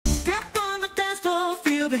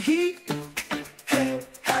the heat. Hey,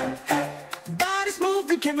 hey, hey. Bodies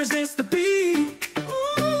moving, can't resist the beat.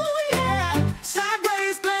 Ooh, yeah.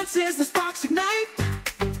 Sideways glances, the sparks ignite.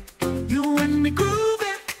 You and me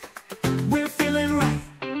grooving, we're feeling right.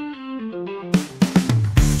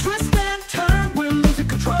 Twist and turn, we're losing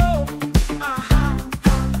control.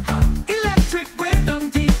 Electric rhythm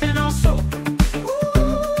deep in our soul.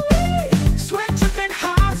 Sweat dripping,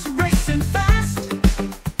 hearts racing fast.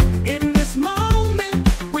 In this moment,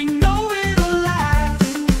 we know it'll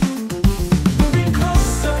last. Moving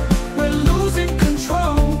closer, we're losing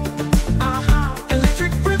control.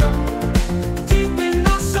 Electric rhythm deep in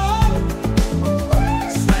our soul.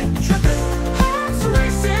 Sweat dripping, hearts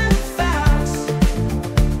racing fast.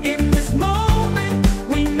 In this moment,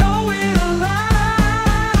 we know it'll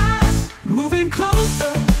last. Moving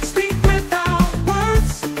closer, speak without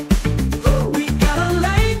words. We got a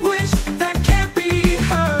language that can't be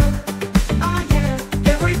heard. Yeah.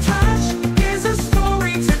 Every touch is a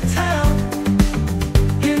story to tell.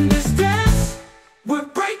 In this dance, we're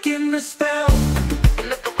breaking the spell.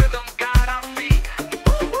 Let the rhythm guide our feet.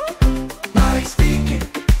 Body speaking,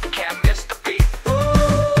 can't miss the beat.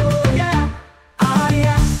 Yeah.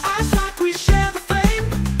 Yeah. Eyes like we share the flame.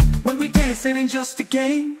 When we dance, it ain't just a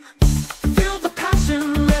game. Feel the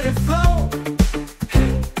passion, let it flow.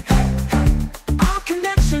 Hey, hey, hey. Our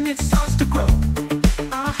connection, it starts to grow.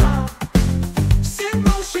 Send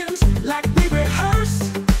motions like we rehearse.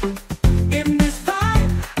 In this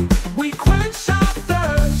vibe, we quench our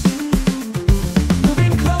thirst.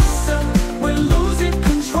 Moving closer, we're losing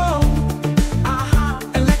control.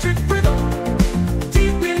 Electric rhythm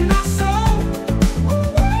deep in our soul.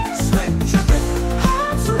 Sweat dripping,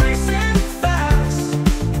 hearts racing fast.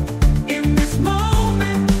 In this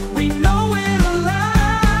moment, we know it'll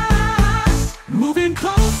last. Moving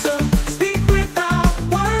closer, speak without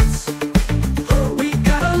words. We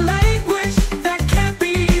got a language that can't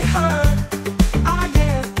be heard.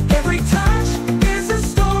 Yeah. Every touch is a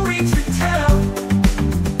story to tell.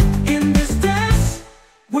 In this dance,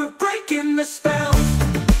 we're breaking the spell.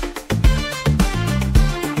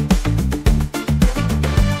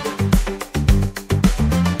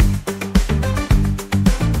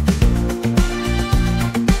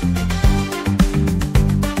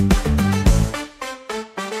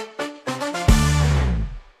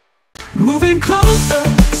 Moving closer,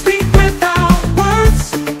 speak without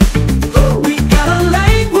words. We got a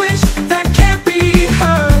language that can't be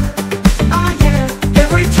heard. Yeah.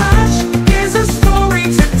 Every touch is a story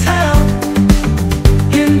to tell.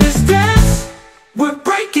 In this dance, we're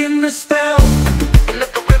breaking the spell.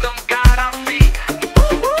 Let the rhythm guide our feet.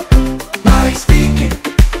 Body speaking,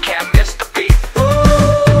 can't miss the beat.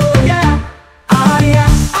 Yeah. Yeah.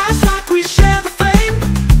 Eyes like we share the flame.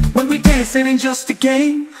 When we dance, it ain't just a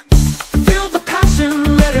game. Feel the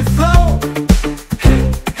passion, let it flow.